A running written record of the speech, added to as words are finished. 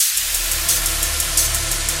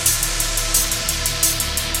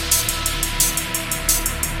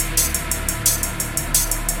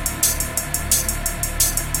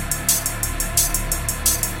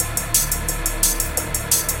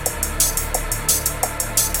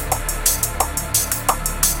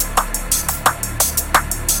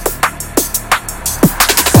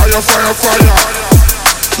Fire, fire, fire.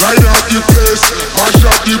 Light up the place, mash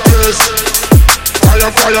up the place.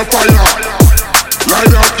 Fire, fire, fire.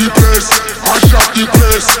 Light up the place, mash up the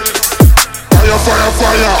place. Fire, fire,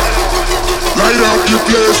 fire. Light up the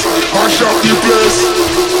place, mash up the place.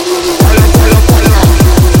 Fire, fire, fire.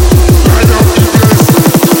 Light up the place,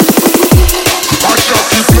 mash up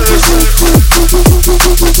the place.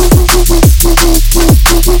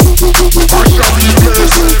 Mash up the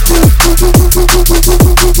place.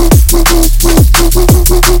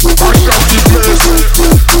 Mash up the place.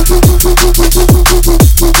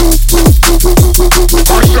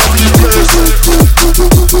 Mash up the place.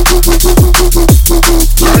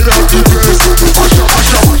 Light up the place. Mash up, mash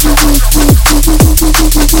up.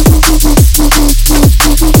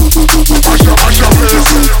 Mash up, mash up place.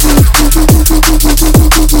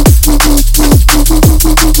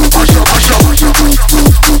 Mash up, mash up.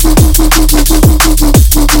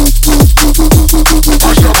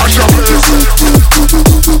 Mash up, mash up place.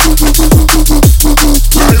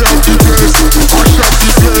 Light up the place. Mash up the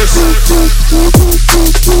place.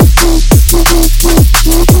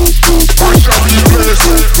 Mash up the place.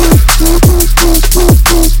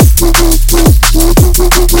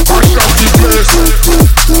 Mash up the place.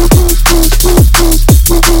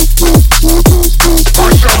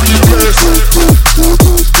 Mash up the place.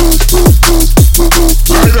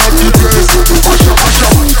 Light up the place. Mash up, mash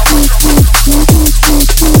up.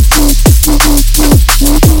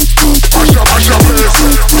 Mash up, mash up place.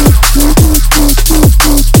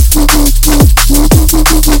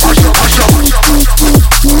 Mash up, mash up.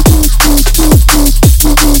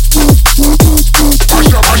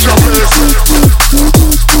 Mash up, mash up place.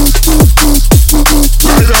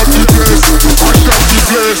 Light up the place. Mash up the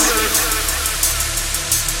place.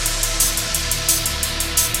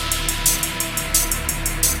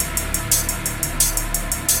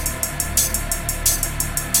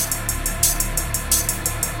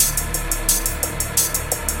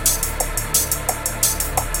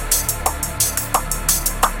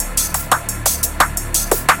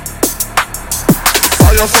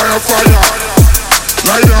 Fire, fire, fire.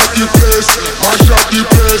 Light up the place, mash up the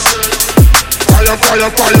place. Fire, fire,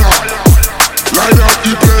 fire. Light up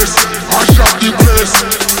the place, mash up the place.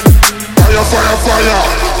 Fire, fire, fire.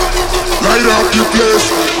 Light up the place,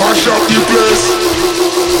 mash up the place.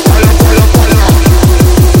 Fire, fire, fire.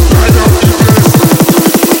 Light up the place,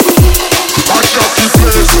 mash up the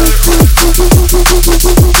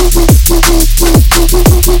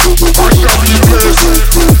place.